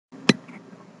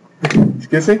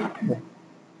Excuse me?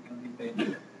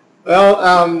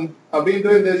 Well, I've been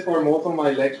doing this for most of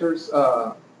my lectures,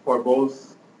 for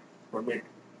both, for me,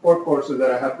 4 courses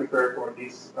that I have prepared for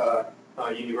this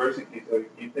university. So if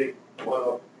you take one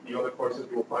of the other courses,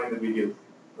 you will find the videos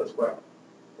as well.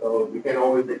 So you can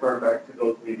always refer back to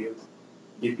those videos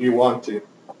if you want to.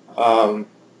 Um,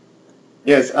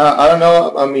 yes, I don't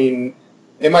know. I mean,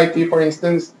 MIT, for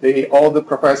instance, all the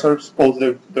professors post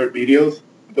their videos.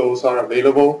 Those are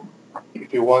available.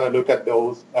 If you want to look at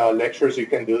those lectures, you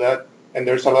can do that. And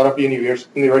there's a lot of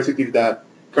universities that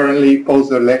currently post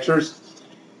their lectures.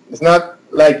 It's not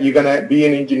like you're gonna be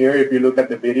an engineer if you look at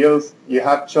the videos. You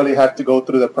actually have to go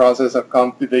through the process of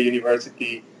come to the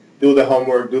university, do the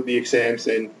homework, do the exams,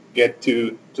 and get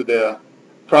to the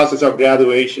process of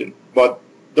graduation. But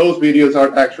those videos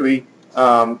are actually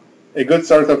a good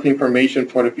source of information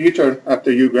for the future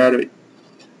after you graduate.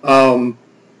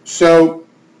 So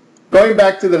going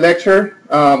back to the lecture,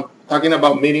 talking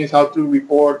about meetings, how to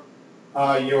report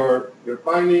your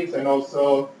findings, and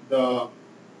also the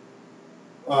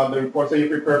reports that you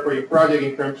prepare for your project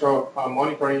in terms of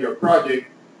monitoring your project.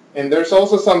 And there's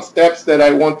also some steps that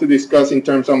I want to discuss in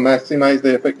terms of maximize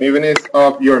the effectiveness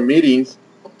of your meetings.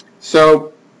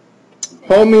 So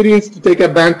hold meetings to take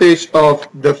advantage of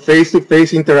the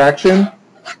face-to-face interaction.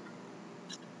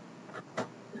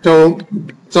 So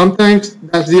sometimes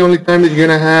that's the only time that you're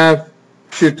gonna have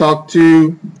to talk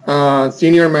to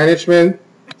senior management.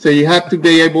 So you have to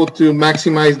be able to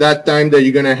maximize that time that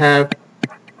you're gonna have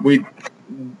with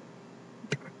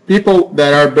people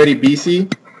that are very busy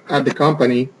at the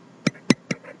company.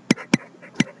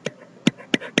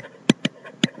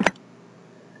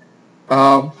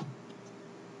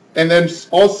 And there's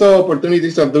also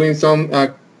opportunities of doing some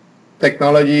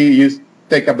technology,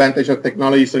 take advantage of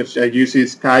technology such as using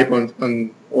Skype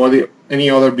or any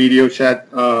other video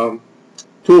chat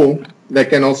tool that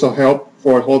can also help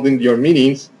for holding your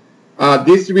meetings.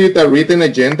 Distribute a written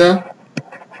agenda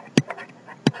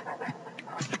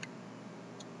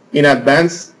in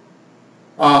advance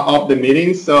of the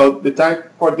meeting. So the time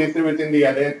for distributing the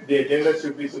agenda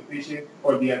should be sufficient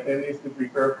for the attendees to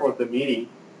prepare for the meeting.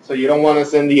 So you don't want to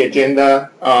send the agenda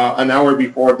an hour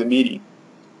before the meeting.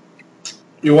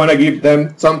 You want to give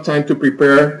them some time to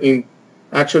prepare.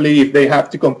 Actually, if they have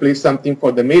to complete something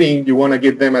for the meeting, you want to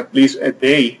give them at least a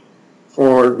day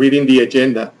for reading the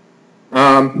agenda.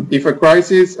 If a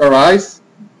crisis arises,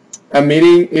 a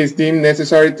meeting is deemed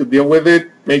necessary to deal with it,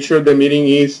 make sure the meeting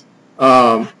is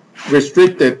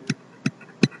restricted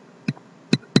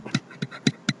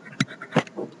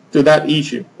to that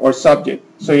issue or subject.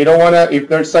 So you don't want to, if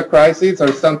there's a crisis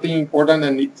or something important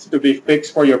that needs to be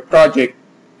fixed for your project,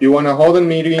 you want to hold a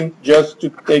meeting just to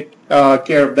take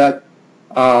care of that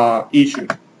issue.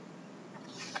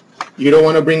 You don't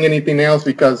want to bring anything else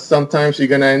because sometimes you're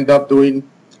going to end up doing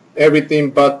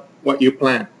everything but what you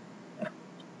plan.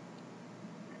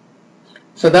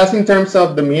 So that's in terms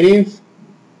of the meetings.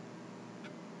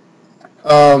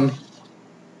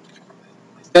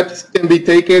 Steps can be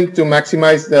taken to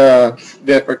maximize the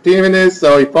effectiveness.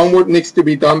 So if homework needs to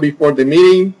be done before the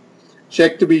meeting,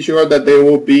 check to be sure that they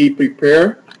will be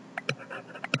prepared.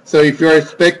 So if you're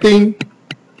expecting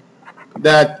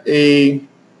that a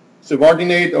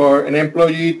subordinate or an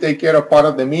employee take care of part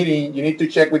of the meeting, you need to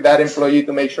check with that employee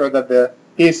to make sure that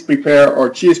he's prepared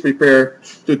or she's prepared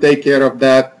to take care of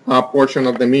that portion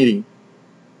of the meeting.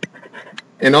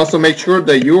 And also make sure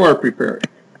that you are prepared.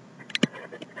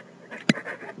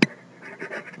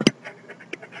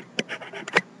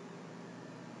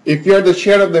 If you're the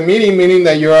chair of the meeting, meaning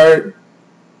that you are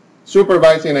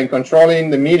supervising and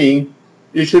controlling the meeting,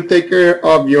 you should take care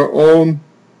of your own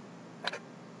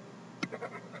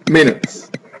minutes.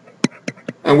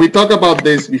 And we talked about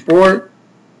this before.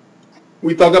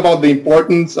 We talked about the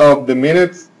importance of the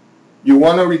minutes. You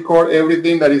want to record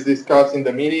everything that is discussed in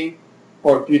the meeting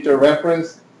for future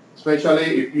reference,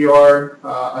 especially if you are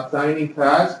assigning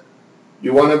tasks.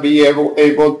 You want to be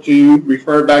able to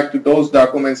refer back to those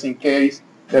documents in case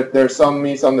that there's some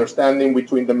misunderstanding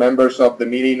between the members of the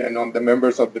meeting and on the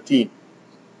members of the team.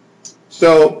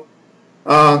 So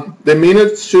the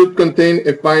minutes should contain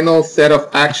a final set of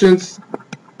actions,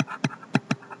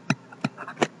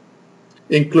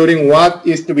 including what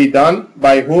is to be done,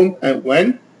 by whom, and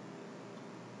when.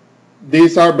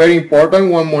 These are very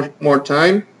important. One more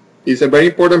time. It's a very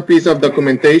important piece of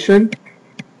documentation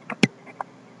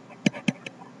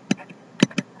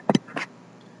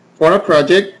for a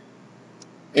project,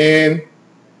 and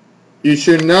you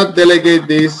should not delegate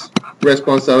this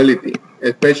responsibility,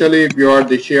 especially if you are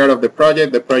the chair of the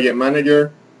project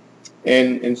manager,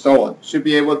 and so on. Should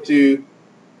be able to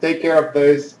take care of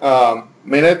those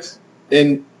minutes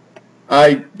And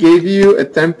I gave you a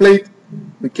template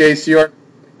in case you're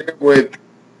familiar with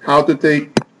how to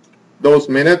take those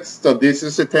minutes. So this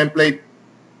is a template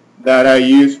that I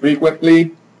use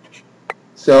frequently.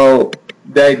 So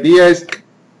the idea is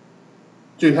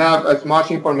to have as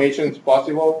much information as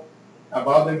possible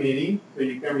about the meeting, so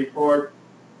you can record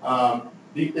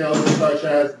details such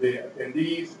as the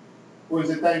attendees, who is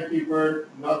the timekeeper,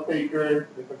 note taker,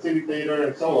 the facilitator,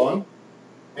 and so on.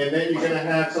 And then you're going to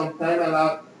have some time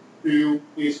allowed to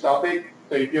each topic.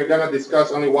 So if you're going to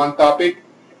discuss only one topic,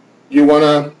 you want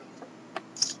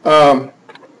to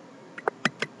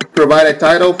provide a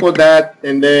title for that,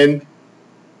 and then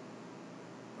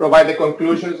provide the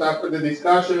conclusions after the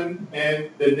discussion and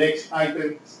the next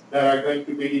items that are going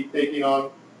to be taken on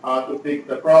to fix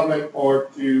the problem or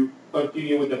to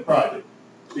continue with the project.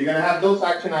 So you're going to have those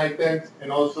action items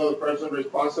and also the person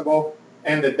responsible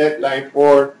and the deadline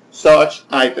for such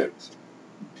items.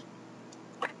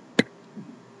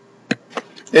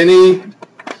 Any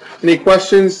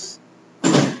questions?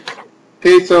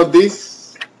 Okay, so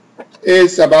this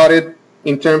is about it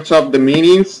in terms of the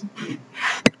meetings.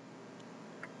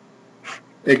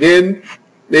 Again,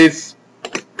 this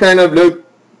kind of look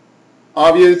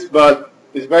obvious, but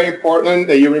it's very important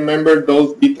that you remember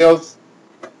those details,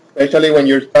 especially when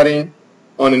you're starting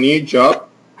on a new job.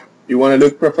 You want to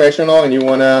look professional and you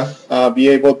want to be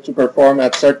able to perform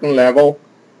at certain level.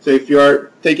 So if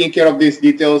you're taking care of these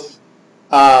details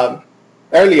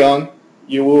early on,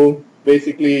 you will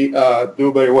basically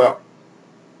do very well.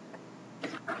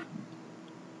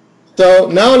 So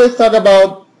now let's talk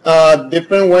about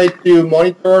different way to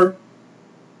monitor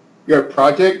your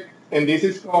project, and this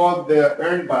is called the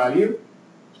earned value.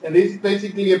 And this is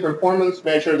basically a performance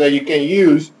measure that you can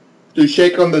use to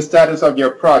check on the status of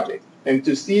your project and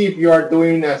to see if you are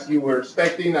doing as you were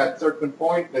expecting at certain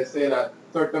point, let's say at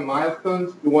certain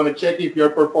milestones. You want to check if you're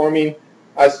performing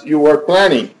as you were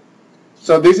planning.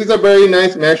 So this is a very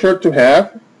nice measure to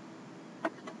have.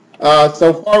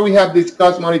 So far we have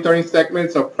discussed monitoring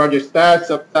segments of project stats,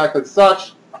 subtasks, and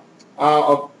such.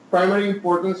 Of primary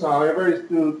importance, however, is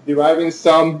to deriving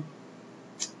some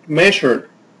measure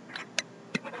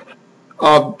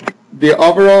of the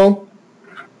overall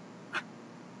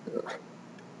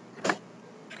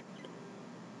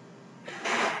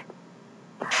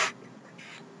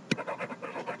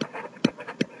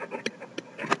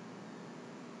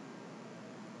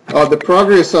of the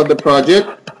progress of the project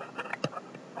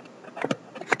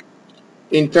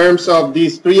in terms of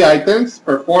these three items: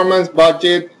 performance,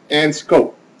 budget, and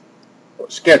scope or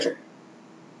schedule.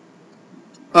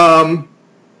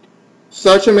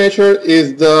 Such a measure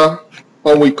is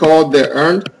what we call the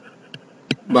earned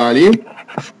value.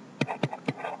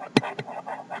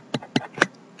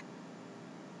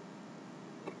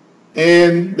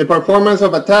 And the performance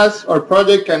of a task or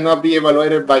project cannot be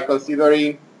evaluated by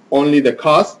considering only the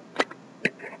cost.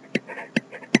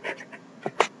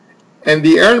 And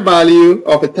the earned value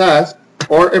of a task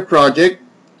or a project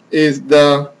is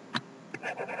the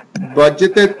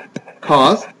budgeted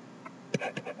cost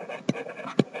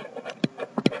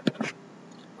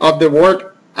of the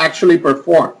work actually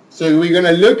performed. So we're going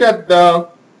to look at the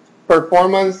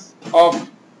performance of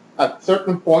a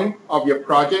certain point of your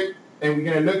project, and we're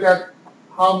going to look at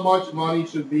how much money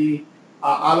should be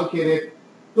allocated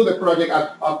to the project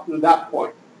up to that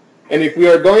point. And if we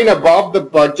are going above the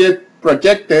budget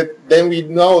projected, then we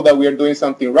know that we are doing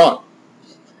something wrong.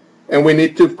 And we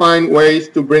need to find ways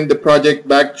to bring the project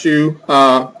back to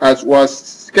as was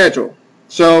scheduled.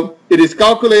 So it is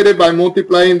calculated by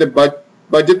multiplying the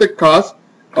budgeted cost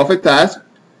of a task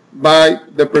by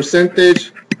the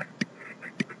percentage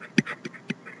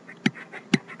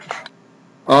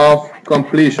of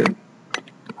completion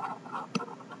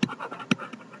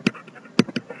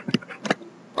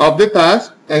of the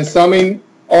task and summing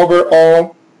over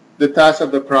all the tasks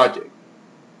of the project.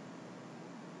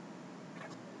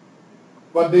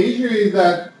 But the issue is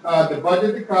that the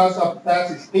budgeted cost of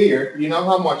tasks is clear. You know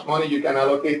how much money you can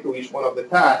allocate to each one of the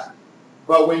tasks.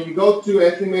 But when you go to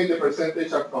estimate the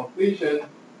percentage of completion,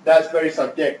 that's very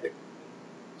subjective.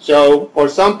 So for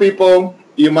some people,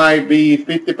 you might be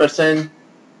 50%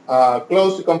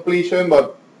 close to completion,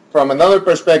 but from another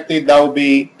perspective, that would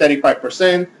be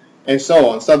 35%, and so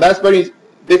on. So that's very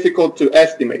difficult to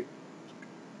estimate.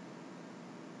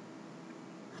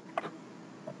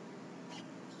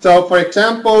 So for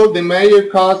example, the major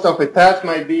cost of a task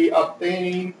might be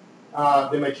obtaining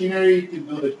the machinery to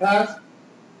do the task,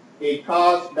 a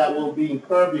cost that will be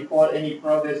incurred before any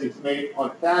progress is made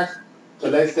on task. So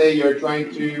let's say you're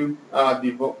trying to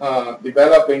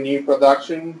develop a new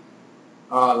production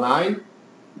line,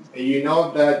 and you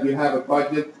know that you have a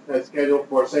budget scheduled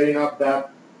for setting up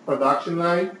that production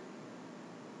line,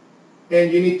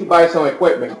 and you need to buy some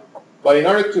equipment. But in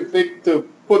order to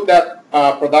put that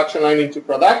production line into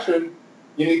production,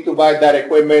 you need to buy that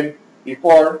equipment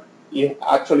before you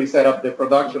actually set up the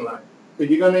production line. So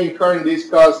you're going to incur in these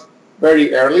costs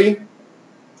very early,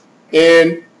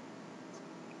 and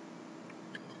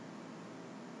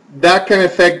that can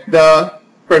affect the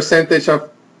percentage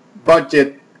of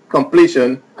budget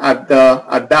completion at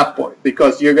that point,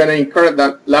 because you're going to incur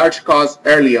that large cost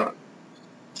early on.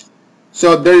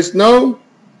 So there is no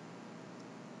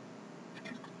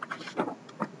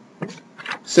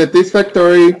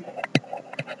satisfactory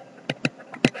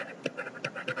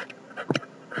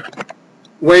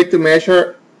way to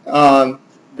measure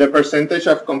the percentage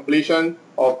of completion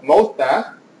of most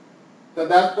tasks. So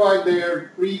that's why there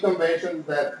are three conventions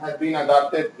that have been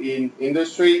adopted in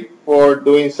industry for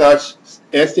doing such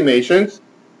estimations,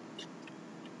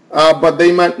 but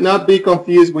they might not be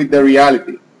confused with the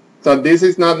reality. So this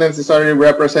is not necessarily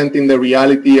representing the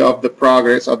reality of the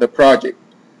progress of the project.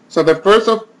 So the first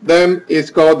of them is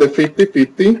called the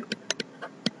 50-50.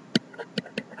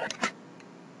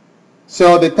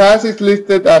 So the task is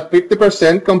listed at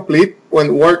 50% complete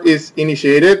when work is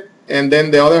initiated, and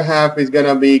then the other half is going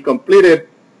to be completed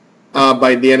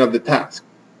by the end of the task.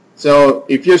 So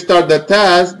if you start the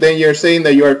task, then you're saying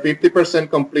that you are 50%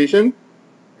 completion,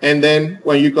 and then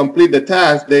when you complete the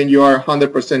task, then you are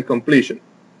 100% completion.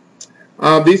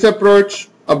 This approach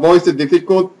avoids the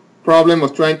difficult problem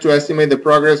of trying to estimate the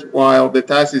progress while the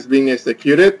task is being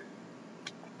executed.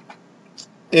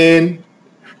 And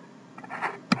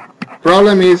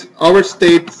problem is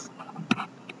overstates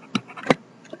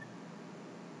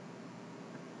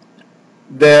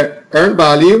the earned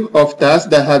value of tasks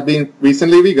that have been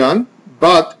recently begun,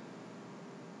 but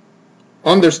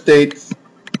understates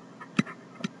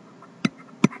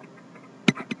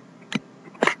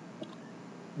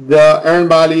the earned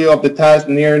value of the task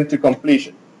nearing to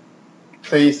completion.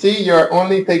 So you see, you're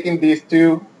only taking these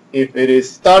two. If it is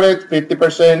started,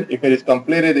 50%. If it is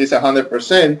completed, it's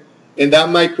 100%. And that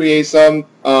might create some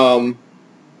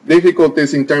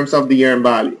difficulties in terms of the earned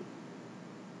value.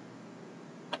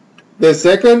 The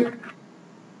second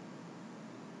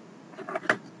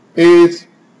is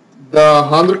the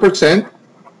 100%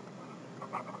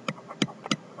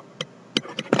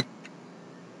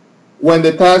 when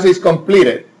the task is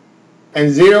completed, and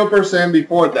 0%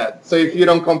 before that. So if you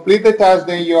don't complete the task,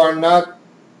 then you are not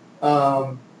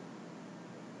going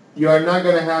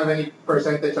to have any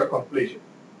percentage of completion.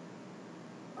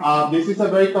 This is a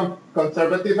very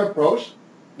conservative approach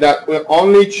that will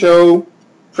only show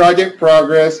project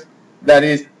progress that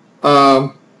is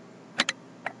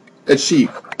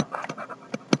achieved.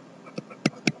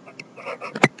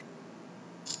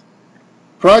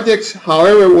 Projects,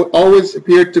 however, will always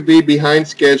appear to be behind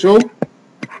schedule.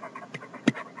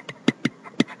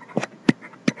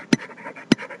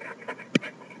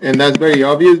 And that's very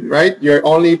obvious, right? You're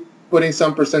only putting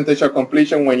some percentage of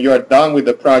completion when you are done with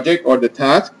the project or the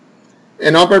task.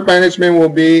 And upper management will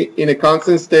be in a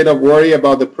constant state of worry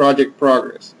about the project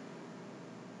progress.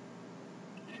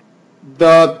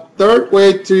 The third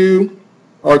way to,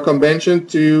 or convention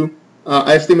to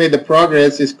estimate the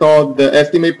progress is called the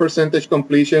estimate percentage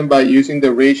completion by using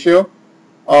the ratio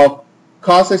of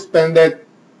cost expended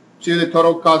to the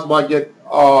total cost budget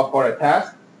for a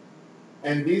task.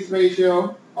 And this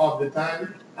ratio of the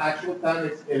actual time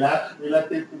is elapsed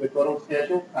relative to the total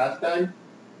schedule, task time,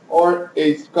 or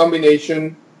a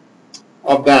combination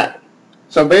of that.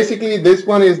 So basically, this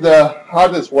one is the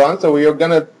hardest one. So we are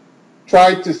going to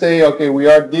try to say, okay, we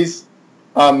are this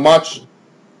much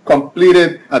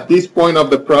completed at this point of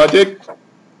the project,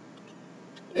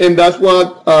 and that's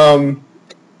what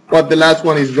the last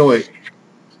one is doing.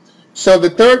 So the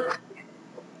third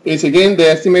is again the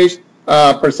estimate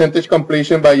percentage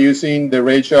completion by using the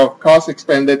ratio of cost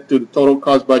expended to the total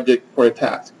cost budget for a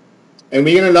task. And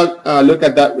we're going to look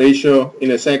at that ratio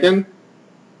in a second.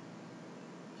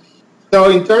 So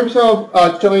in terms of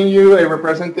showing you a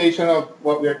representation of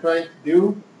what we're trying to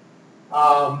do,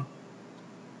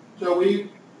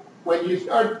 when you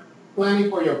start planning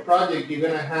for your project, you're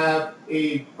going to have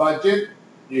a budget.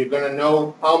 You're going to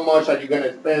know how much are you going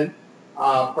to spend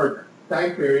per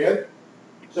time period.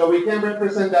 So we can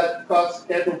represent that cost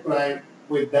schedule plan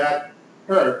with that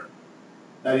curve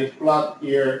that is plotted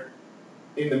here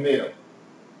in the middle.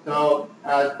 So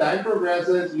as time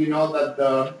progresses, you know that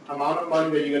the amount of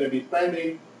money that you're going to be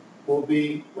spending will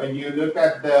be, when you look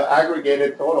at the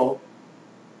aggregated total,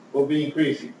 will be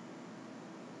increasing.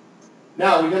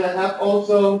 Now we're going to have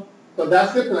also, so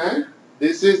that's the plan.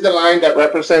 This is the line that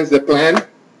represents the plan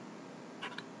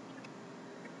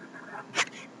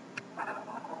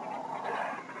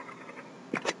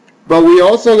But we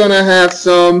also gonna have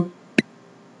some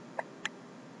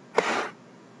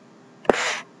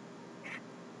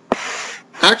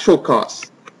actual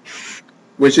costs,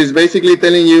 which is basically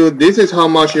telling you this is how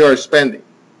much you are spending.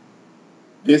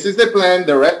 This is the plan,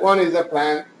 the red one is the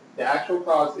plan, the actual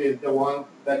cost is the one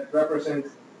that represents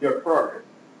your progress.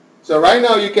 So right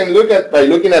now you can look at, by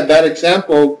looking at that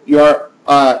example, you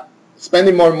are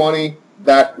spending more money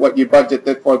than what you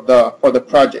budgeted for the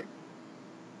project.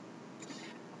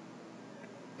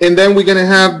 And then we're gonna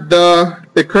have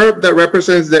the curve that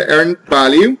represents the earned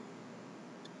value,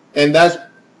 and that's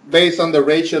based on the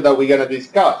ratio that we're gonna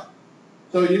discuss.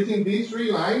 So using these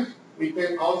three lines, we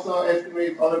can also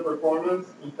estimate other performance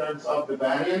in terms of the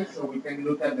variance. So we can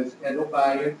look at the schedule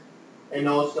variance and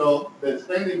also the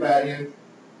spending variance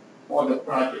for the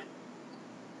project.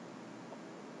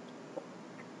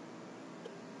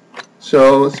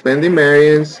 So spending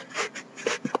variance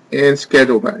and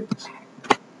schedule variance.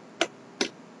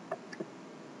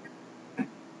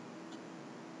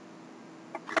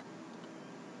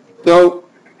 So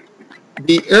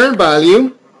the earned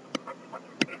value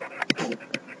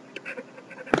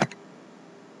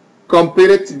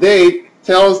completed to date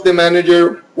tells the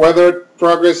manager whether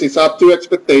progress is up to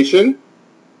expectation.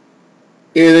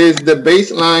 It is the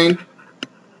baseline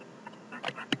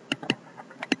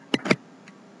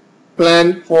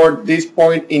plan for this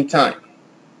point in time.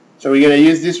 So we're going to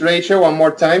use this ratio one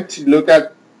more time to look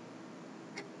at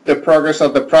the progress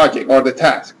of the project or the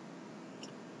task.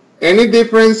 Any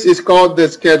difference is called the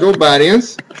schedule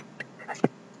variance.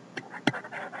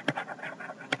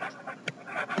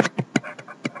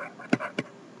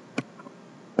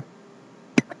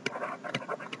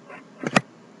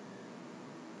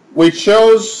 Which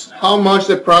shows how much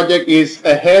the project is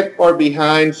ahead or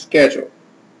behind schedule.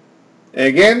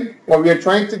 Again, what we are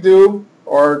trying to do,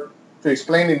 or to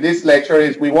explain in this lecture,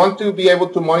 is we want to be able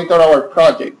to monitor our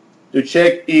project to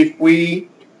check if we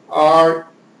are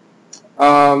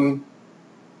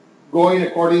going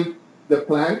according to the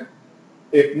plan.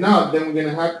 If not, then we're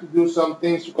going to have to do some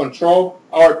things to control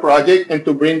our project and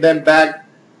to bring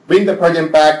the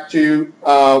project back to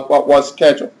what was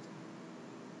scheduled.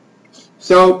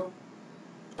 So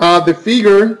the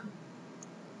figure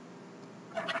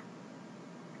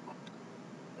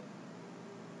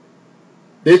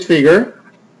this figure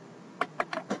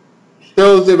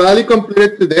shows the value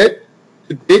completed to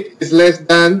date is less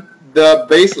than the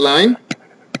baseline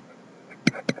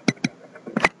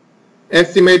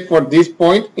estimate for this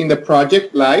point in the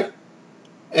project life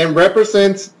and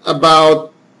represents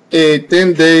about a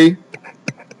 10-day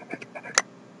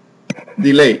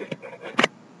delay.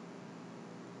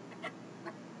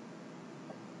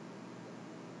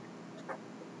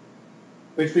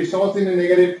 Which results in a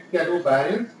negative schedule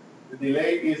variance. The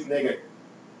delay is negative.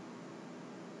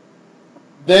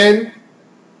 Then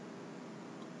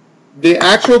the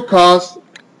actual cost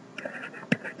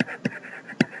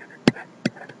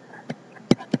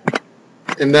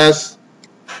and that's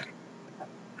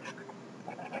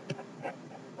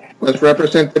what's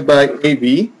represented by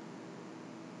AB.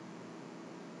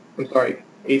 I'm sorry,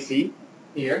 AC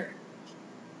here.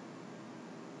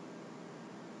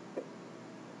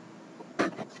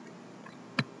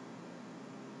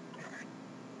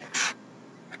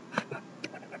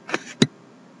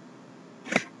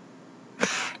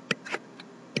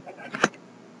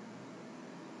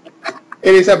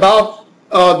 It is about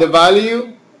the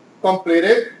value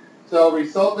completed, so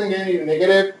resulting in a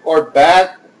negative or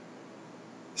bad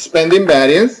spending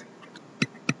variance.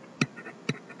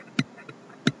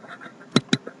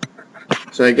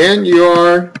 So again, you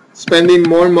are spending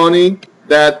more money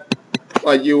than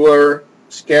what you were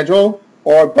scheduled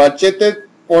or budgeted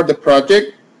for the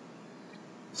project.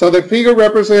 So the figure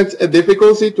represents a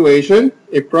difficult situation,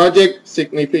 a project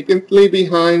significantly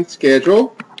behind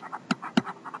schedule,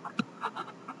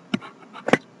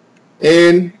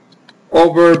 and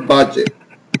over budget.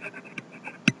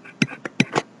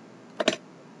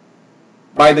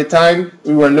 By the time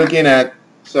we were looking at,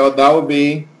 so that would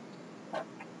be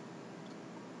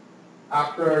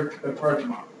after the first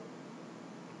month.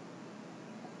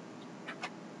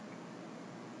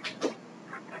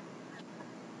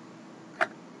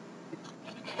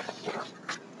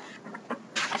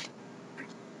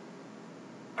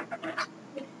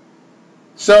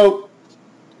 So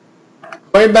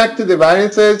going back to the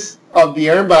variances of the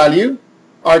earned value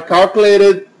are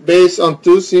calculated based on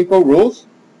two simple rules.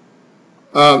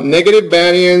 Negative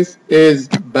variance is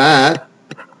bad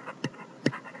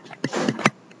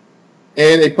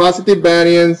and a positive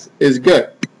variance is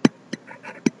good.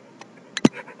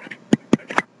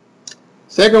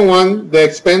 Second one,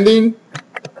 the spending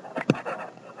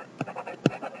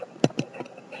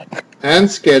and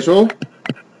schedule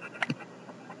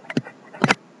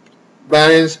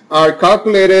variance are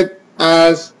calculated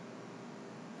as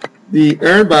the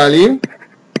earned value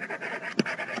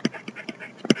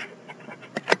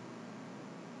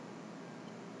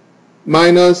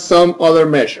minus some other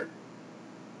measure.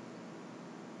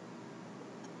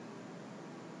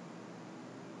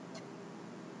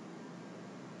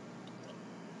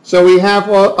 So we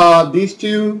have these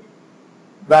two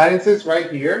variances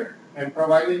right here, and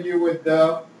providing you with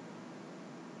the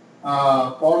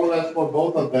formulas for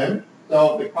both of them.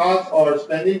 So the cost or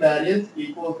spending variance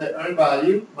equals the earned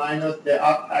value minus the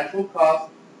actual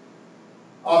cost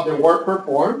of the work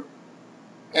performed,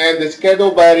 and the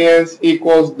schedule variance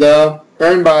equals the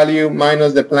earned value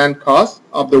minus the planned cost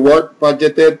of the work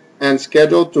budgeted and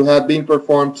scheduled to have been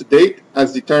performed to date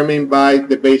as determined by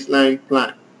the baseline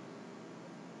plan.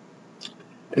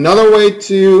 Another way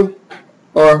to,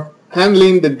 or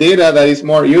handling the data that is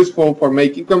more useful for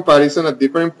making comparison at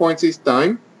different points in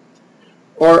time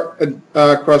or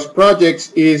across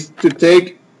projects is to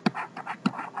take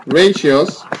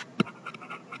ratios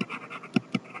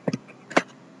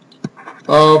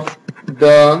of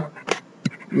the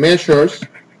measures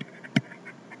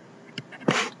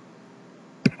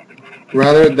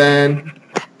rather than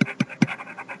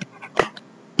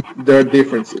their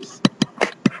differences.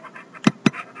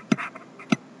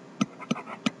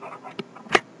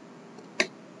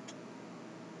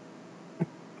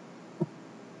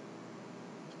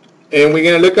 And we're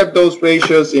going to look at those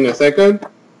ratios in a second.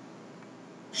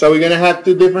 So we're going to have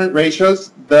two different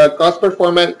ratios, the cost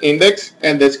performance index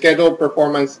and the schedule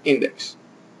performance index.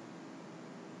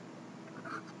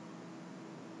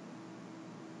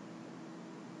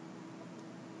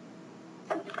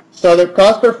 So the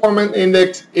cost performance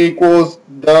index equals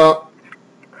the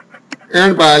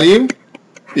earned value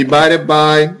divided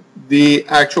by the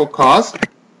actual cost,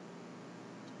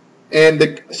 and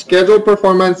the schedule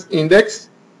performance index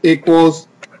equals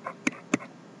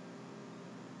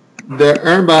the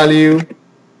earned value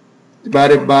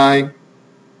divided by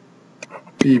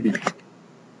PV.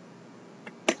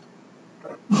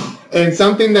 And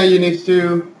something that you need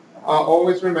to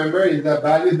always remember is that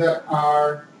values that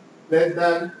are less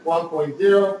than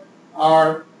 1.0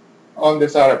 are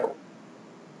undesirable.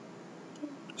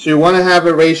 So you want to have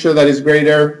a ratio that is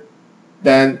greater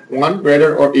than 1,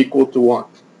 greater or equal to 1.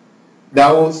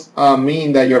 That will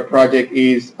mean that your project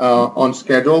is on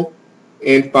schedule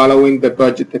and following the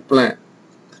budgeted plan.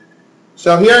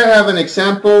 So here I have an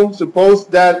example. Suppose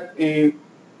that a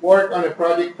work on a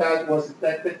project task was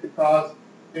expected to cost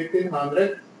 $1,500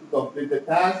 to complete the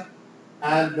task,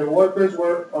 and the workers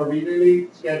were originally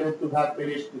scheduled to have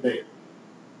finished today.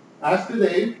 As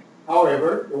today,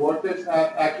 however, the workers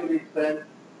have actually spent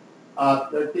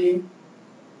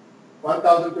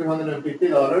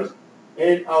 $1,350,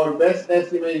 and our best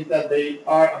estimate is that they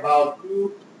are about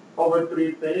 2 over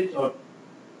 3 finished, or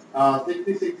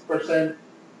 66%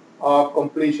 of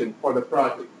completion for the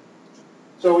project.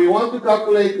 So we want to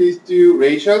calculate these two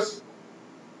ratios.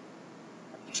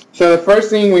 So the first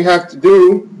thing we have to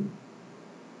do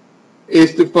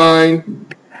is to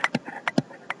find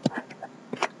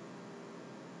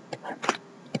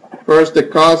first the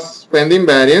cost spending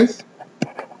variance.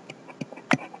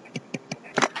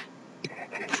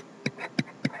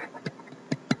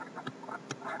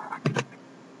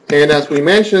 And as we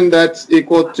mentioned, that's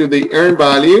equal to the earned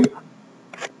value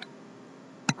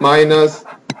minus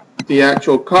the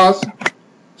actual cost.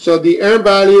 So the earned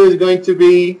value is going to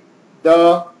be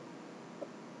the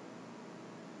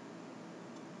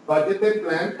budgeted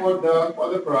plan for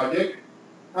the project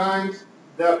times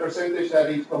the percentage that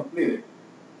is completed.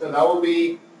 So that will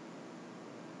be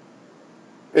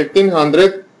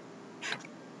 1,500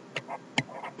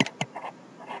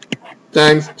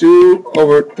 times 2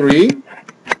 over 3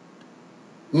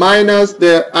 minus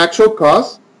the actual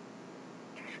cost,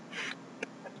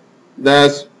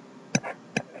 that's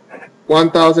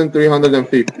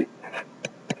 1,350,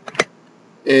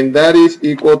 and that is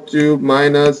equal to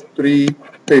minus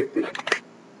 350.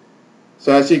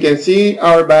 So as you can see,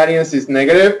 our variance is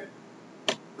negative.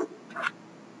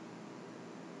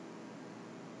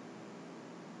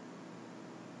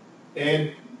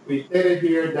 And we stated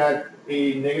here that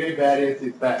a negative variance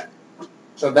is bad.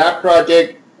 So that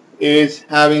project is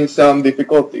having some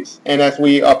difficulties. And as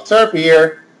we observe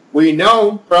here, we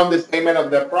know from the statement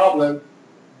of the problem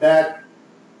that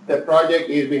the project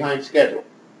is behind schedule.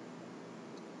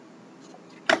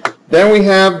 Then we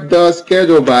have the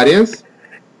schedule variance.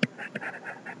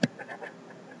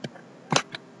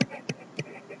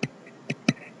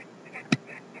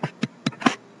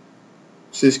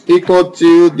 This is equal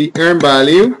to the earned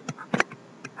value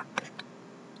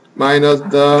minus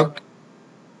the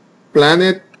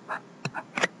planned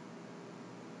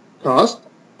cost.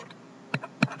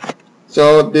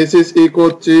 So this is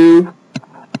equal to,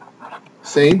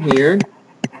 same here,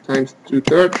 times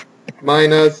 2/3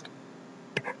 minus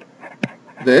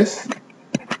this,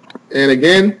 and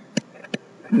again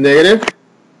negative,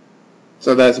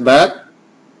 so that's bad.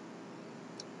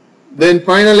 Then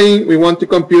finally we want to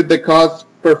compute the cost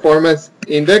performance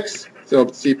index, so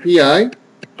CPI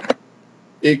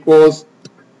equals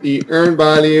the earned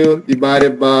value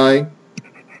divided by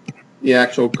the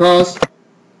actual cost.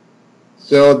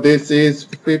 So this is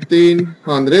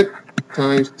 1500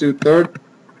 times 2/3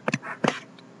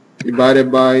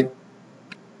 divided by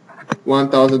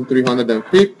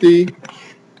 1350,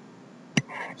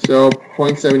 so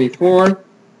 0.74.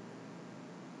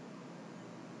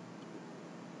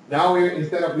 Now we're,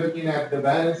 instead of looking at the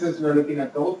balances, we're looking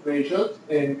at those ratios.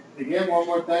 And again, one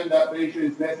more time, that ratio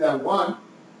is less than 1.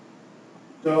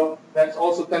 So that's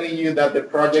also telling you that the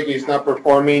project is not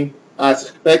performing as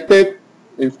expected.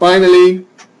 And finally,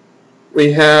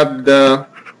 we have the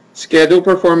schedule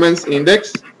performance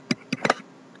index,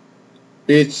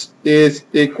 which is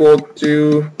equal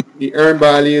to the earned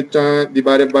value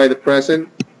divided by the present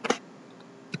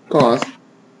cost.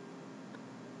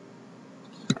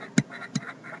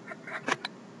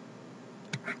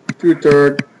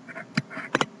 Two-thirds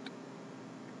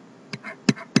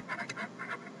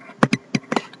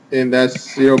and that's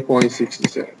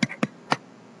 0.67.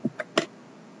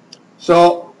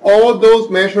 So all of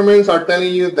those measurements are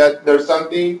telling you that there's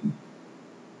something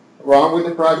wrong with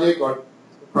the project, or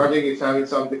the project is having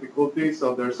some difficulties,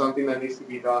 so there's something that needs to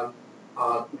be done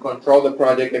to control the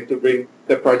project and to bring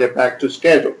the project back to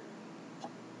schedule.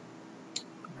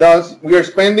 Thus, we are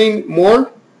spending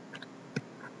more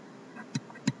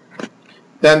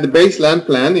than the baseline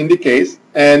plan indicates,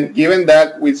 and given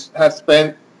that we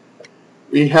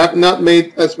have not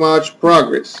made as much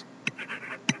progress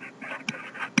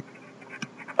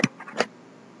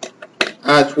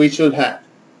as we should have.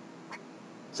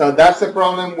 So that's the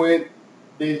problem with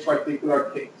this particular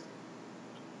case.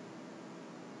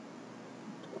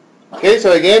 Okay,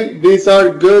 so again, these are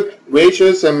good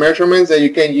ratios and measurements that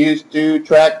you can use to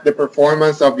track the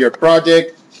performance of your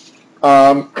project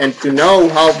and to know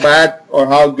how bad or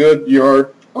how good you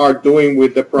are doing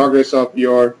with the progress of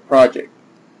your project.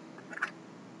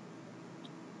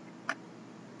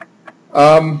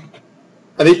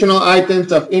 Additional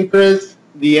items of interest: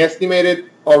 the estimated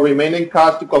or remaining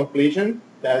cost to completion,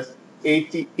 that's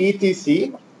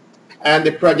ETC, and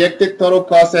the projected total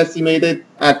cost estimated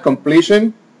at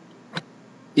completion,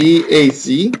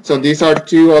 EAC. So these are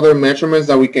two other measurements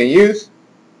that we can use.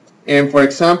 And for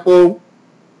example,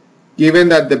 given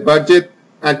that the budget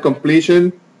at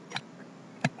completion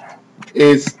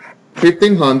is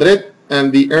 1500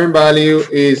 and the earned value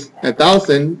is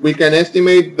 1000, we can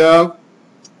estimate the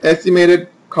estimated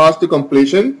cost to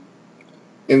completion,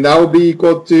 and that will be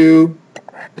equal to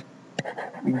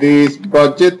this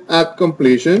budget at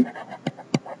completion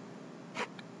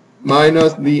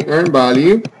minus the earned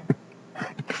value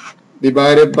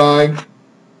divided by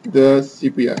the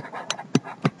CPI.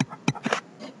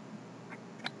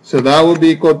 So that will be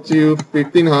equal to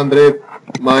 1500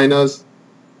 minus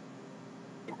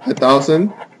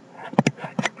 1000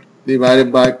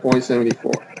 divided by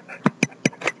 0.74,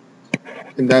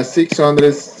 and that's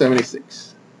 676.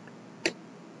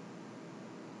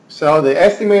 So the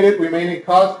estimated remaining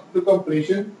cost to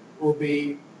completion will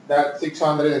be that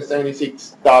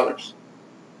 $676.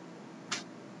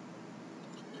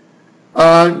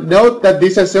 Note that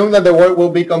this assumes that the work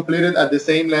will be completed at the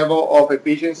same level of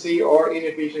efficiency or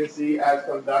inefficiency as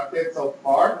conducted so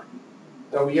far.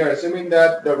 So we are assuming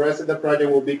that the rest of the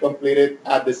project will be completed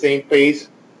at the same pace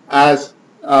as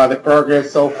the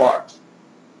progress so far.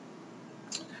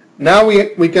 Now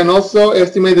we can also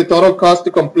estimate the total cost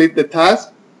to complete the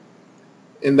task,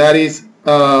 and that is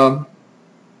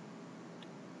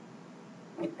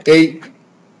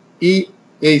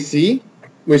EAC,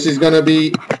 which is going to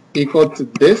be equal to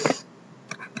this.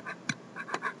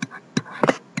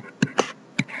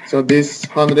 So this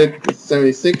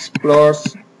 176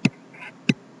 plus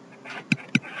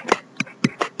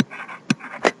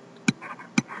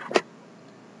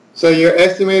so your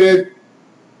estimated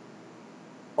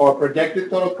or projected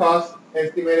total cost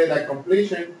estimated at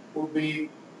completion will be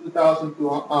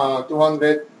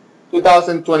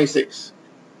 2026.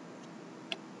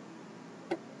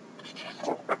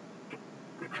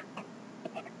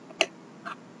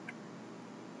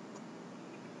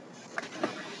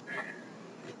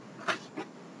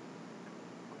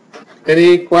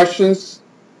 Any questions?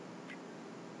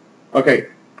 Okay.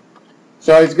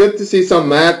 So it's good to see some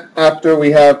math after we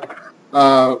have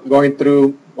going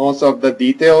through most of the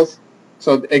details.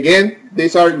 So again,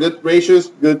 these are good ratios,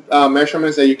 good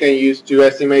measurements that you can use to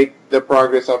estimate the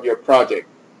progress of your project.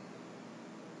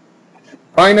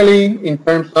 Finally, in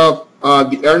terms of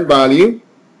the earned value,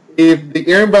 if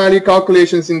the earned value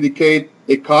calculations indicate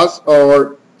a cost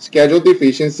or schedule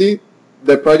deficiency,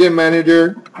 the project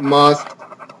manager must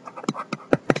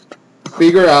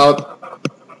figure out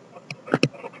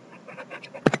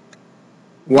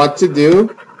what to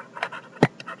do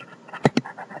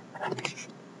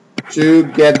to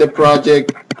get the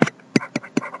project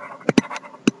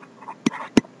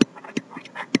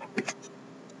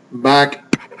back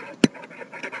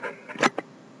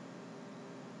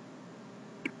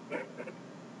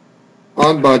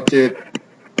on budget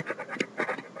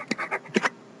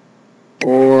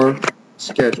or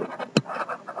schedule.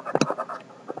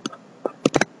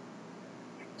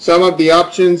 Some of the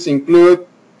options include,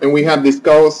 and we have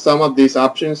discussed some of these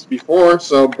options before,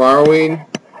 so borrowing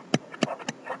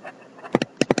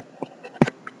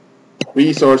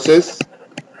resources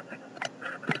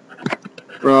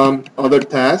from other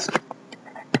tasks,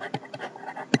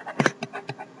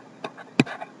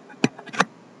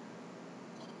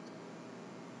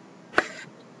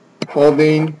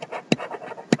 holding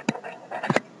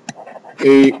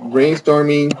a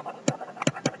brainstorming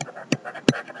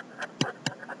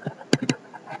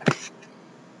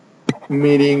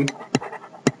meeting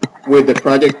with the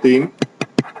project team,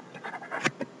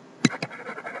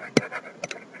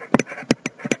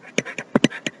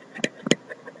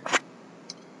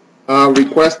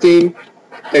 requesting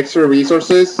extra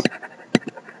resources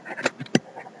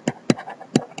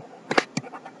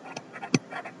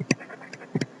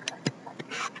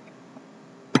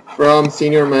from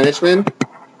senior management,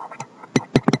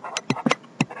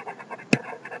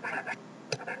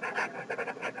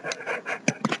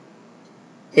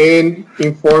 and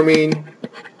informing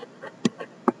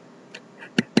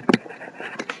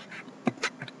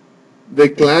the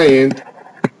client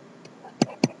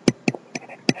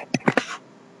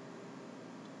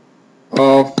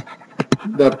of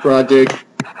the project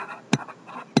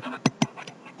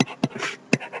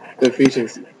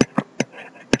deficiency.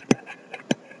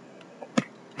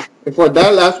 And for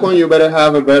that last one, you better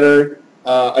have a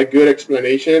good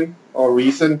explanation or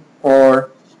reason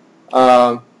for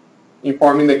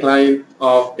informing the client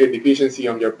of a deficiency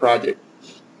on your project.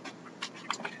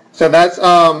 So that's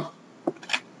the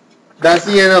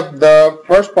end of the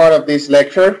first part of this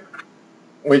lecture,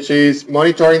 which is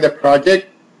monitoring the project.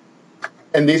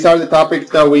 And these are the topics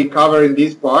that we cover in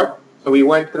this part. So we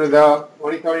went through the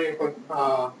monitoring.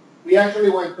 We actually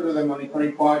went through the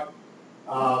monitoring part.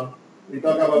 We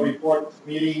talked about reports,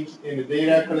 meetings, and the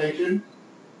data collection.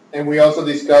 And we also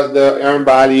discussed the earned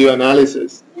value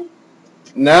analysis.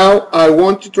 Now I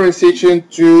want to transition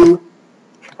to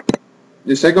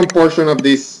the second portion of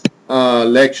this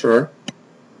lecture,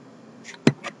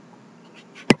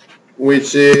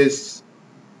 which is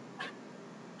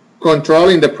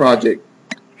controlling the project.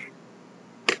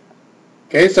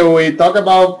 Okay, so we talk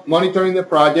about monitoring the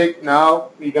project.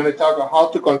 Now we're going to talk about how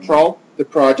to control the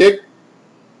project.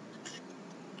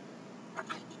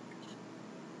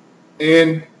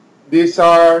 And these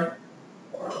are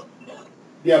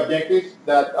the objectives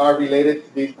that are related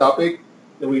to this topic.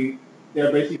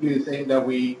 They're basically the same that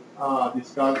we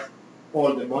discussed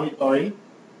for the monitoring.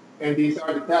 And these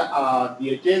are the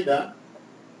agenda.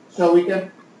 So we can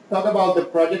talk about the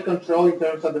project control in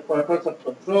terms of the purpose of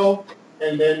control,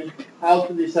 and then how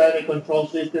to design a control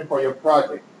system for your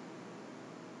project.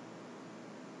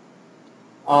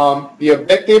 The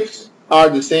objectives are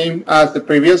the same as the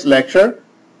previous lecture.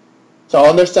 So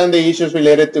understand the issues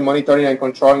related to monitoring and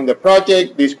controlling the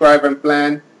project, describe and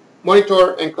plan,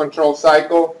 monitor and control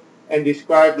cycle, and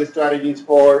describe the strategies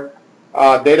for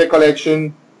data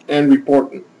collection and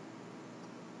reporting.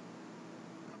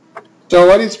 So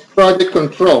what is project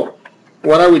control?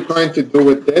 What are we trying to do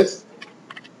with this?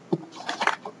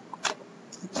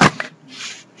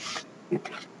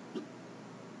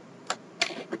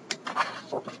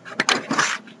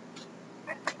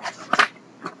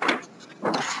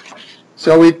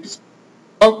 So we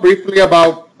talked briefly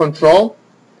about control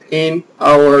in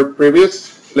our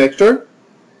previous lecture.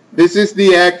 This is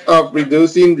the act of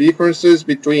reducing differences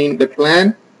between the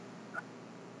plan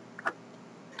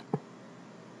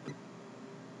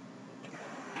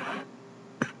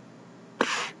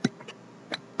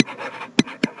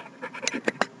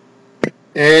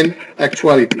and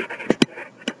actuality,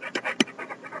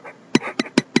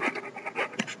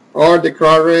 or the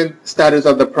current status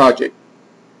of the project.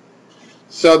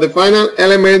 So the final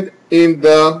element in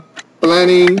the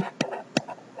planning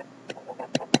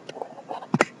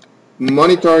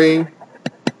monitoring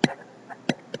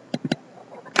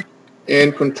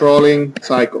and controlling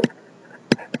cycle.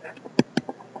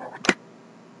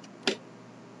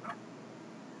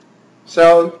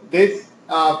 So this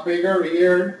figure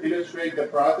here illustrates the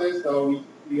process. So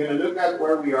we're going to look at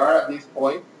where we are at this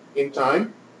point in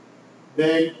time.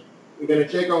 Then we're going to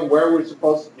check on where we're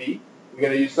supposed to be. We're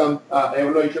going to use some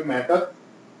evaluation method.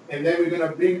 And then we're going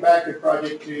to bring back the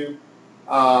project to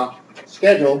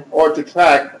schedule or to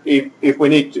track if we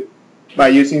need to by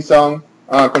using some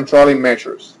controlling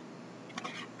measures.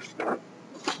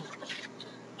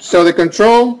 So the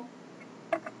control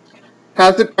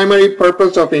has the primary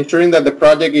purpose of ensuring that the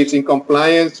project is in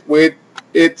compliance with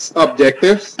its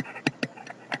objectives.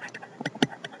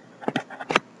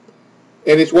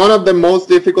 And it's one of the most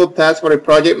difficult tasks for the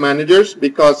project managers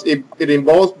because it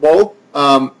involves both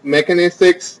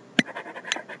mechanistics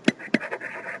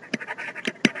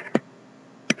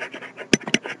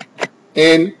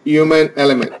and human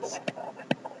elements.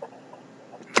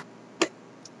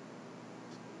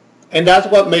 And that's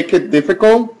what makes it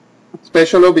difficult,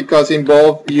 especially because it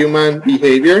involves human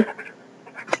behavior.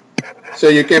 So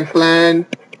you can plan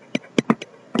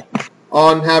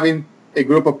on having a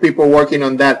group of people working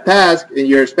on that task, and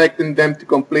you're expecting them to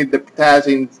complete the task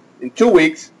in 2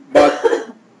 weeks, but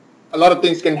a lot of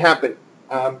things can happen.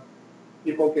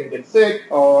 People can get sick,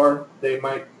 or they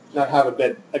might not have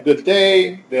a good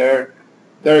day. There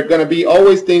are going to be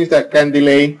always things that can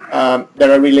delay that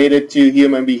are related to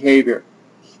human behavior.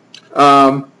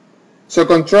 So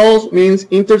controls means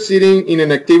interceding in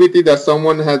an activity that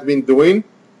someone has been doing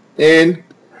and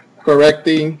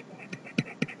correcting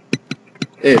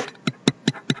it.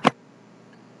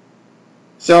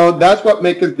 So that's what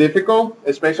makes it difficult,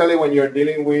 especially when you're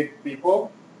dealing with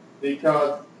people,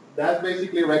 because that's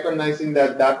basically recognizing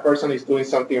that that person is doing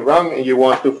something wrong and you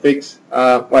want to fix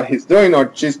what he's doing or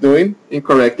she's doing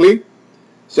incorrectly.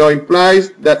 So it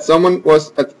implies that someone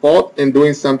was at fault and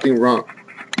doing something wrong.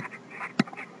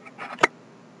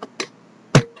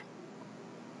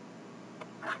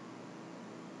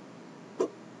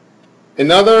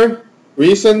 Another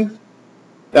reason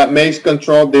that makes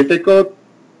control difficult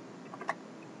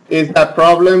is that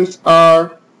problems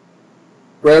are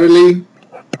rarely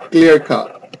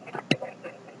clear-cut.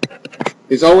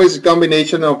 It's always a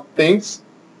combination of things,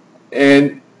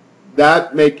 and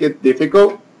that makes it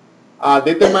difficult.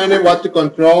 Determining what to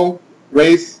control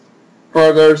raises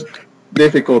further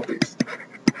difficulties.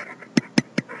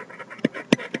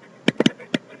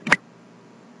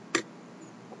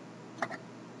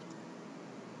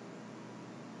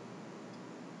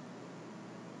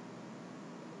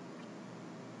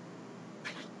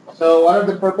 So what are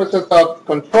the purposes of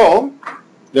control?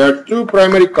 There are two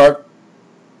primary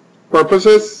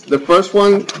purposes. The first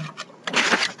one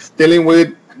is dealing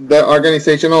with the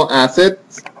organizational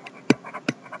assets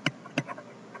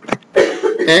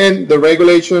and the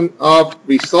regulation of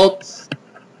results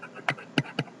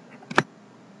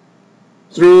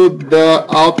through the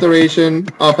alteration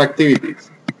of activities.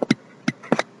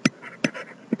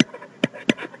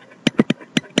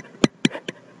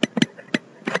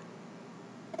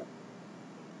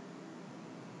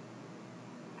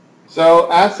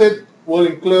 So asset will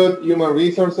include human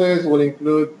resources, will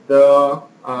include the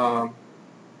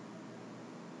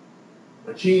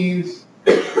machines,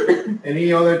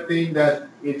 any other thing that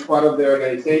is part of the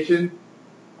organization.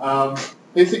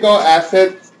 Physical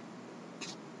asset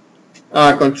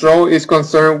control is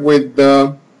concerned with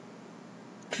the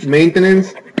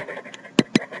maintenance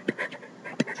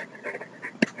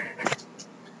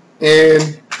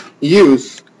and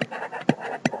use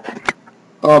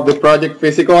of the project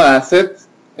physical assets,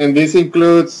 and this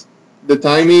includes the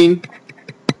timing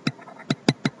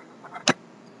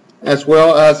as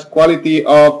well as quality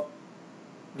of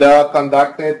the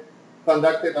conducted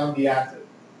on the asset.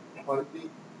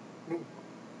 Quality.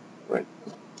 Right.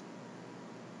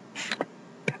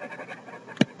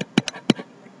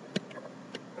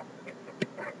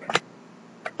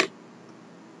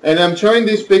 And I'm showing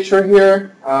this picture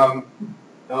here.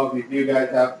 Now, if you guys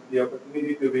have the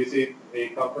opportunity to visit a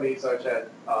company such as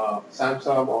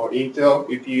Samsung or Intel,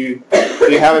 if you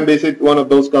haven't visited one of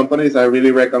those companies, I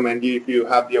really recommend you, if you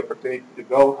have the opportunity to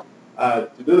go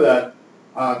to do that.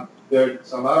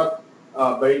 There's a lot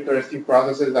of very interesting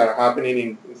processes that are happening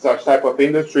in such type of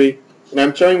industry. And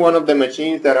I'm showing one of the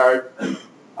machines that are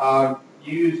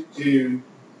used to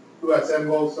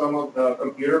assemble some of the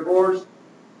computer boards.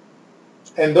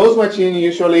 And those machines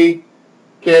usually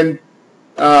can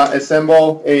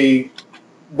assemble a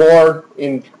board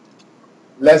in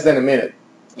less than a minute.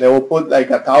 They will put like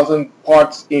 1,000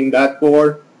 parts in that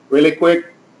board really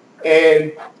quick,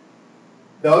 and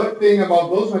The other thing about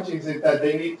those machines is that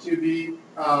they need to be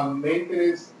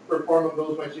maintenance performed on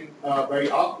those machines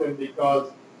very often,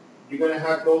 because you're going to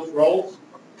have those rolls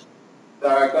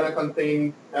that are going to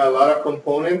contain a lot of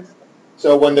components.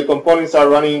 So when the components are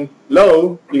running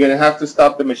low, you're going to have to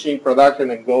stop the machine production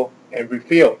and go and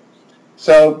refill.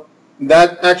 So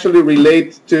that actually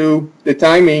relates to the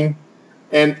timing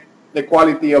and the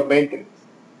quality of maintenance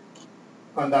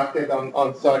conducted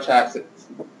on such assets.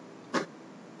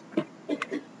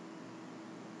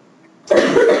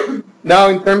 Now,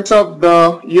 in terms of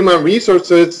the human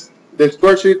resources, the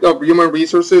stewardship of human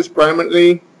resources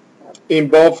primarily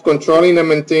involves controlling and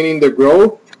maintaining the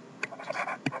growth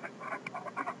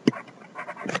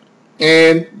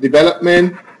and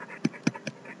development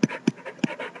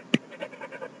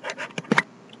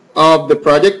of the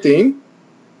project team.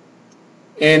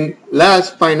 And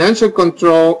last, financial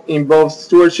control involves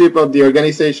stewardship of the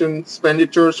organization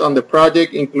expenditures on the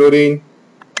project, including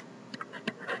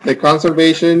the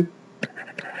conservation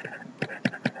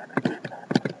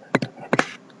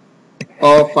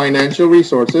of financial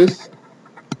resources,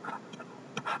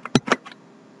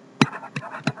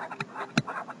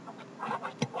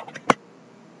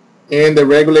 and the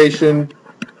regulation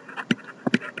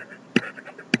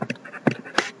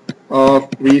of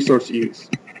resource use.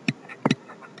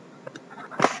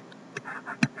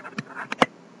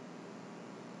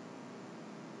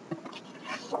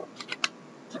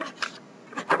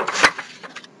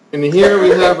 And here we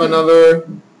have another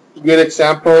good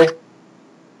example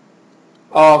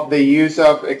of the use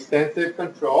of extensive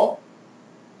control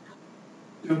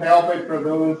to help it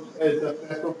produce a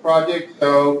successful project.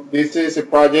 So this is a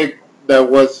project that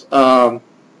was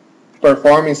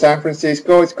performed in San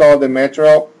Francisco. It's called the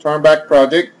Metro Turnback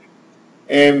Project.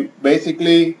 And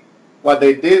basically what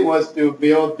they did was to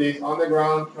build this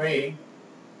underground train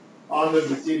under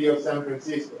the city of San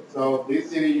Francisco. So this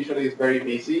city usually is very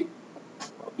busy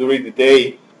during the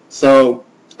day. So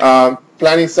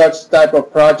planning such type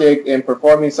of project and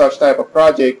performing such type of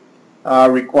project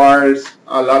requires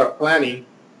a lot of planning.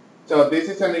 So this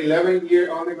is an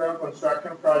 11-year underground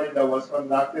construction project that was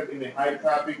conducted in a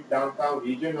high-traffic downtown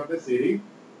region of the city.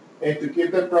 And to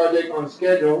keep the project on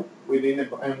schedule within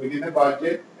the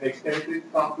budget, an extensive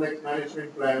complex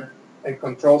management plan and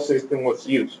control system was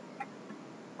used.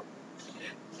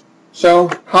 So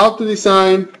how to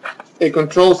design a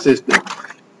control system?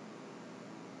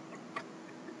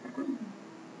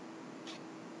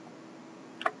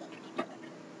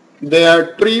 There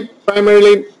are three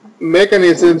primary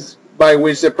mechanisms by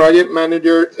which the project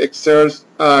manager exerts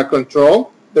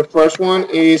control. The first one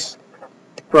is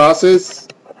process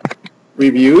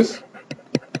reviews.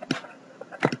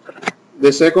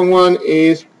 The second one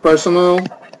is personal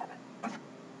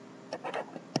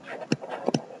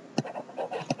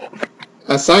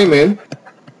assignment.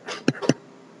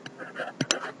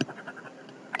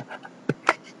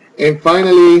 And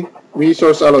finally,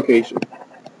 resource allocation.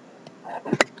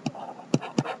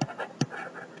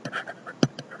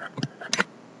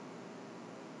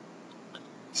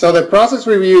 So the process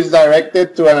review is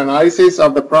directed to an analysis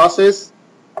of the process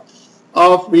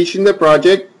of reaching the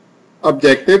project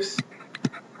objectives,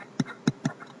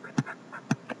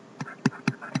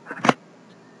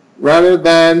 rather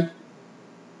than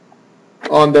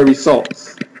on the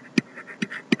results.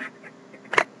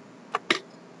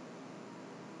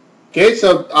 Okay,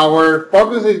 so our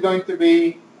focus is going to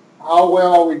be how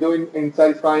well are we doing in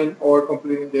satisfying or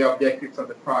completing the objectives of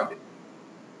the project.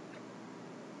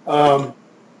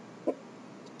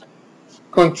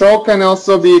 Control can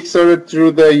also be exerted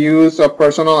through the use of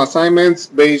personal assignments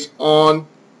based on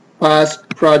past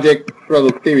project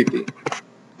productivity.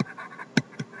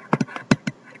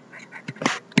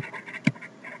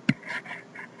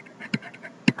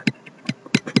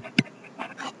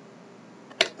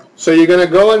 So you're going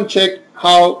to go and check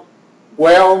how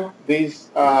well these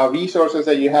resources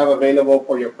that you have available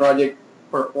for your project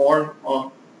perform on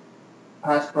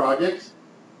past projects.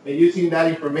 And using that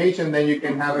information, then you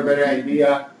can have a better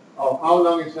idea of how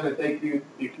long it's going to take you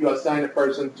if you assign a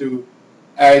person to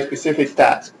a specific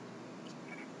task.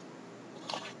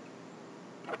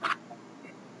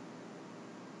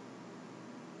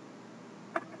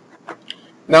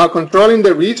 Now, controlling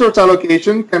the resource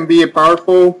allocation can be a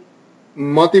powerful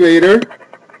motivator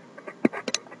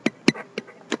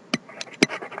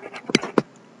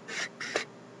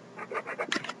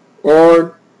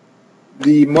or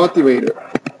demotivator.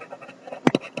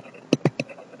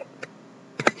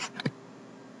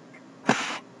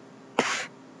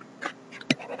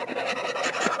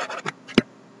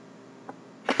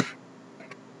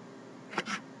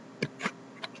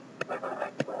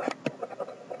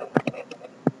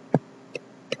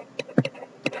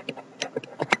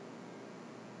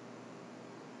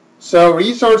 So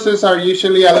resources are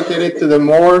usually allocated to the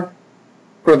more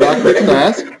productive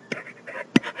task,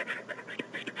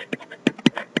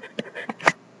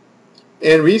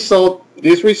 and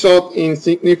this result in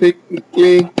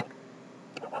significantly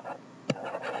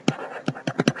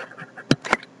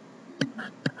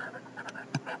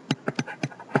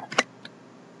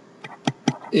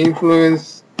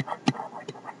influence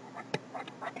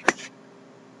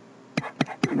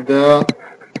the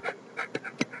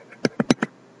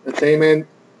attainment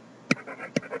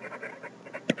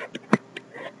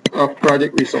of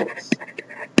project results.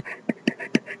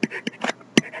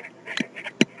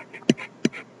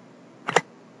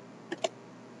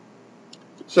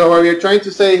 So what we're trying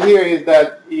to say here is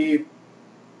that if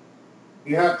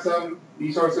you have some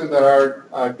resources that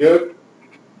are good,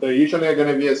 they're usually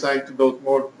going to be assigned to those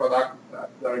more productive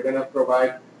tasks that are going to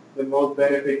provide the most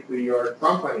benefit to your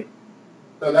company.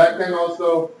 So that can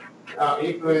also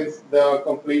influence the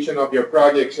completion of your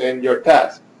projects and your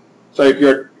tasks. So if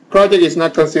your project is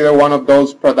not considered one of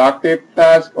those productive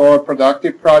tasks or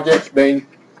productive projects, then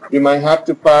you might have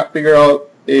to figure out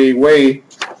a way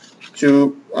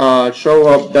to show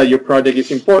up that your project is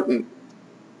important,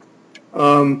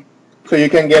 so you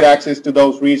can get access to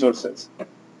those resources.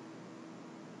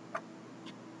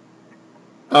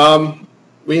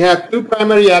 We have two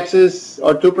primary access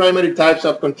or two primary types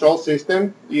of control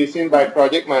system used by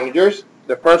project managers.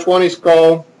 The first one is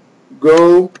called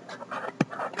go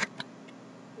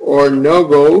or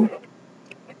no-go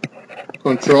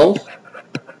controls,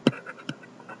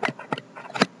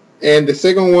 and the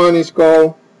second one is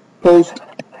called post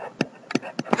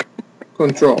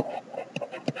control.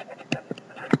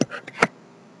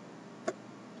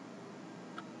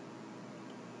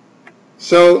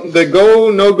 So the go,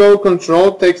 no-go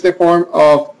control takes the form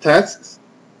of tests.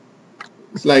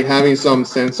 It's like having some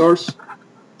sensors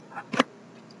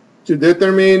to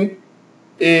determine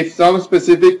if some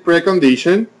specific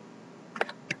precondition,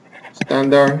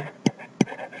 standard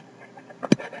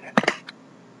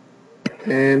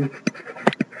and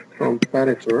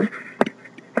comparator,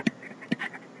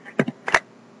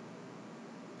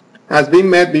 has been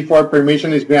met before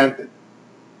permission is granted.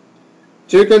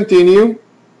 To continue,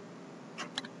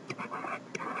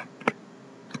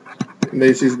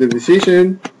 this is the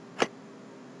decision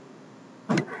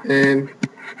and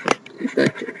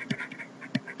effective.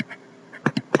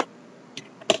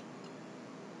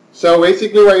 So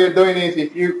basically what you're doing is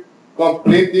if you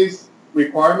complete these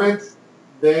requirements,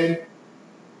 then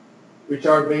which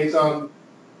are based on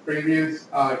previous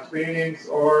experience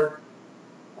or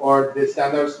the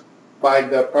standards by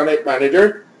the project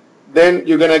manager, then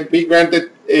you're going to be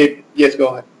granted a, yes, go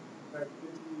ahead.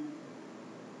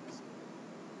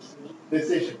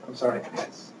 Decision, I'm sorry,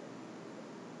 yes.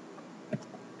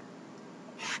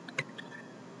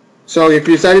 So if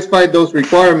you satisfy those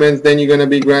requirements, then you're going to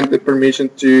be granted permission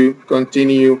to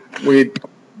continue with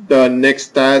the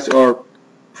next task or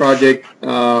project,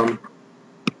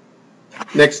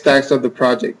 next task of the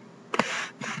project.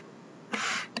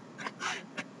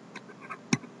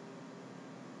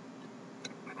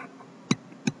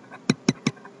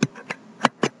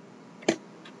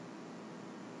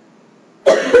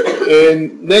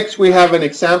 And next we have an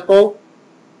example.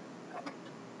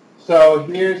 So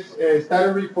here's a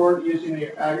standard report using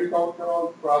the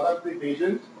agricultural product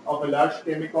division of a large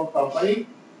chemical company.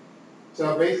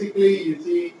 So basically you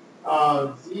see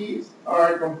Z's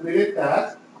are completed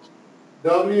tasks,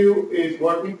 W is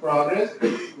work in progress.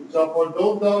 So for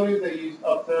those W's that you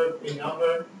observe a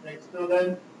number next to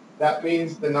them, that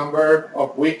means the number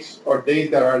of weeks or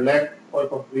days that are left for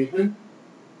completion.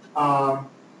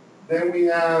 Then we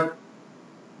have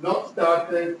not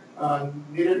started,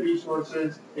 needed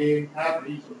resources, and have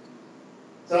resources.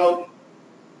 So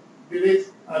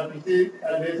this a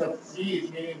list of C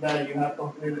is meaning that you have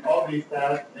completed all these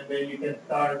tasks, and then you can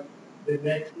start the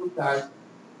next two tasks.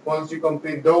 Once you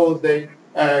complete those, then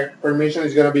permission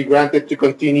is going to be granted to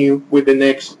continue with the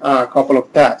next couple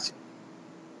of tasks.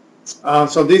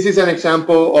 So this is an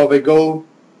example of a go,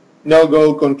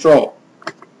 no-go control.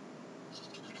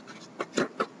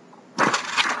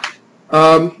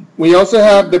 We also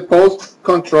have the post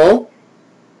control,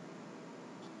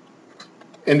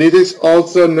 and this is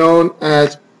also known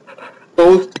as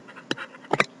post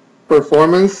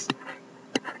performance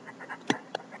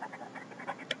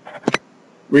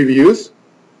reviews,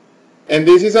 and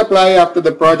this is applied after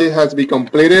the project has been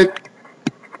completed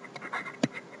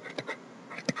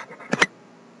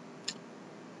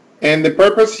and the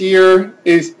purpose here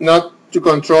is not to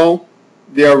control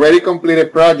the already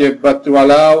completed project, but to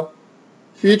allow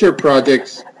future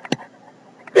projects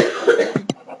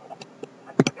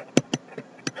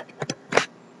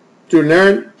to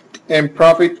learn and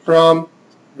profit from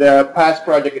the past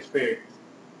project experience.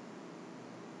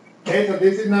 Okay, so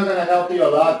this is not going to help you a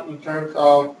lot in terms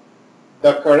of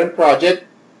the current project,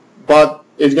 but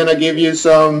it's going to give you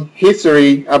some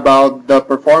history about the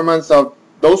performance of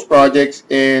those projects,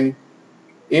 and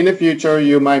in the future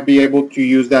you might be able to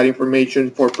use that information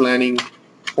for planning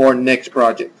for next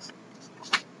projects.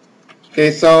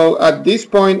 Okay, so at this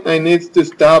point I need to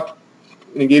stop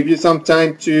and give you some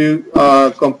time to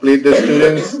complete the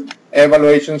students'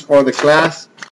 evaluations for the class.